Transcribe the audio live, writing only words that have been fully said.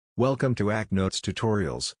Welcome to ACT Notes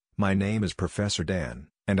Tutorials. My name is Professor Dan,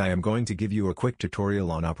 and I am going to give you a quick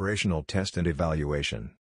tutorial on Operational Test and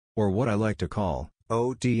Evaluation, or what I like to call,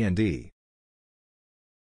 OT&E.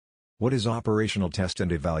 What is Operational Test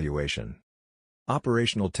and Evaluation?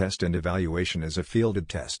 Operational Test and Evaluation is a fielded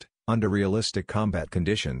test, under realistic combat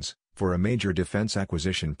conditions, for a major defense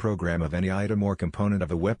acquisition program of any item or component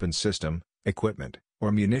of a weapons system, equipment,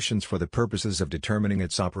 or munitions for the purposes of determining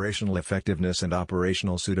its operational effectiveness and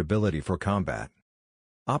operational suitability for combat.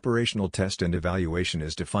 Operational Test and Evaluation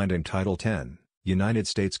is defined in Title 10, United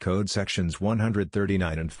States Code Sections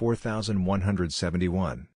 139 and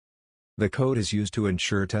 4171. The code is used to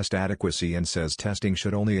ensure test adequacy and says testing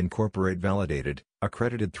should only incorporate validated,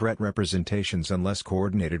 accredited threat representations unless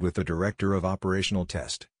coordinated with the Director of Operational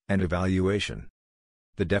Test and Evaluation.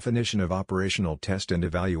 The definition of Operational Test and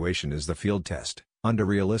Evaluation is the field test, under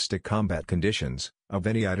realistic combat conditions, of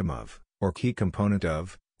any item of, or key component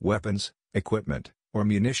of, weapons, equipment, or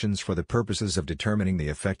munitions for the purposes of determining the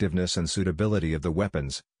effectiveness and suitability of the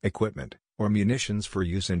weapons, equipment, or munitions for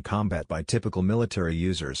use in combat by typical military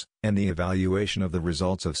users, and the evaluation of the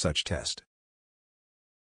results of such test.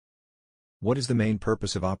 What is the main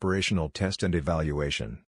purpose of Operational Test and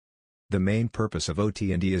Evaluation? The main purpose of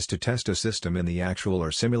OT&E is to test a system in the actual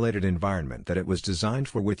or simulated environment that it was designed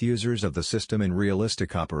for with users of the system in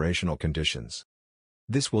realistic operational conditions.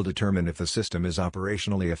 This will determine if the system is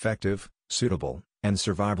operationally effective, suitable, and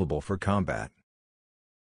survivable for combat.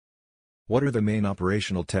 What are the main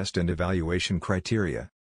operational test and evaluation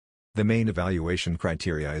criteria? The main evaluation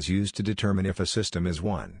criteria is used to determine if a system is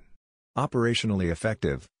 1. Operationally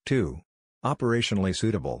effective, 2. Operationally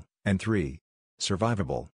suitable, and 3.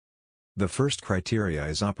 Survivable. The first criteria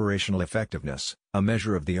is operational effectiveness, a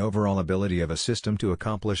measure of the overall ability of a system to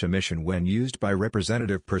accomplish a mission when used by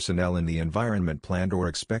representative personnel in the environment planned or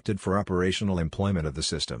expected for operational employment of the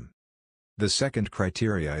system. The second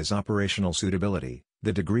criteria is operational suitability,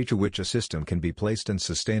 the degree to which a system can be placed and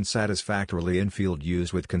sustained satisfactorily in field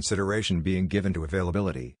use with consideration being given to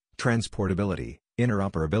availability, transportability,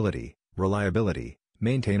 interoperability, reliability,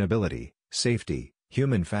 maintainability, safety,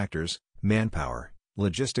 human factors, manpower,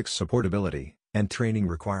 logistics supportability, and training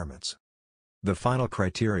requirements. The final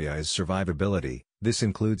criteria is survivability. This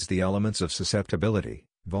includes the elements of susceptibility,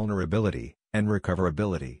 vulnerability, and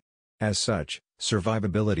recoverability. As such,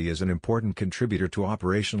 survivability is an important contributor to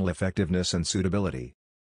operational effectiveness and suitability.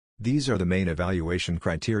 These are the main evaluation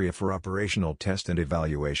criteria for Operational Test and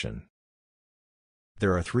Evaluation.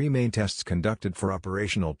 There are 3 main tests conducted for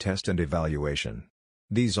Operational Test and Evaluation.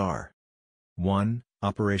 These are 1.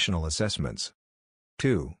 Operational assessments.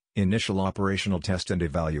 2. Initial operational test and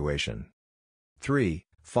evaluation. 3.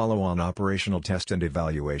 Follow-on operational test and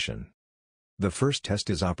evaluation. The first test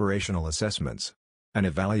is operational assessments. An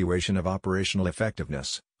evaluation of operational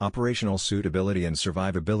effectiveness, operational suitability and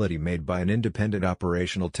survivability made by an independent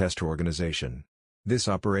operational test organization. This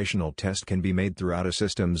operational test can be made throughout a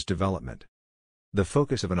system's development. The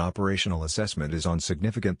focus of an operational assessment is on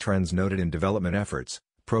significant trends noted in development efforts,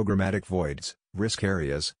 programmatic voids, risk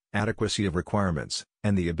areas, adequacy of requirements,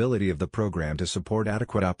 and the ability of the program to support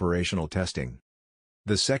adequate operational testing.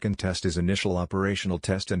 The second test is initial operational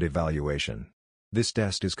test and evaluation. This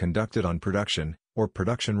test is conducted on production, or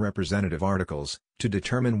production representative articles, to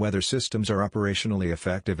determine whether systems are operationally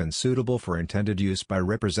effective and suitable for intended use by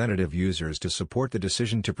representative users to support the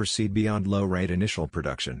decision to proceed beyond low-rate initial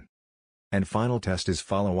production. And final test is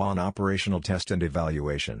follow-on operational test and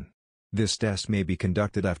evaluation. This test may be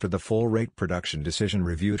conducted after the full-rate production decision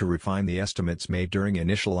review to refine the estimates made during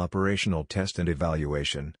initial operational test and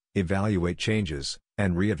evaluation, evaluate changes,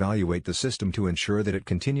 and re-evaluate the system to ensure that it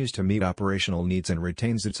continues to meet operational needs and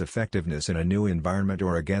retains its effectiveness in a new environment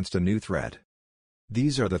or against a new threat.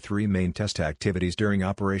 These are the 3 main test activities during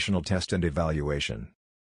operational test and evaluation.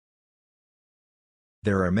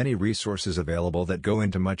 There are many resources available that go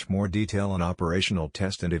into much more detail on operational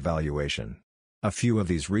test and evaluation. A few of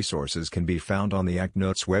these resources can be found on the ACT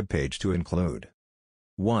Notes webpage to include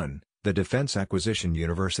 1. The Defense Acquisition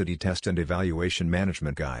University Test and Evaluation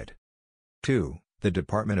Management Guide. 2. The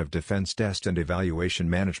Department of Defense Test and Evaluation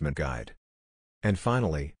Management Guide. And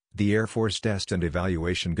finally, the Air Force Test and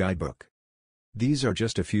Evaluation Guidebook. These are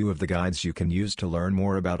just a few of the guides you can use to learn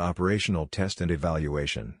more about operational test and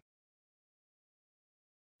evaluation.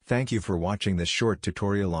 Thank you for watching this short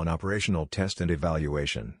tutorial on operational test and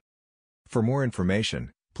evaluation. For more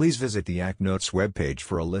information, please visit the ACT Notes webpage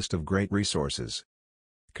for a list of great resources.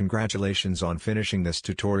 Congratulations on finishing this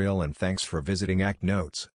tutorial and thanks for visiting ACT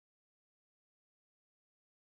Notes.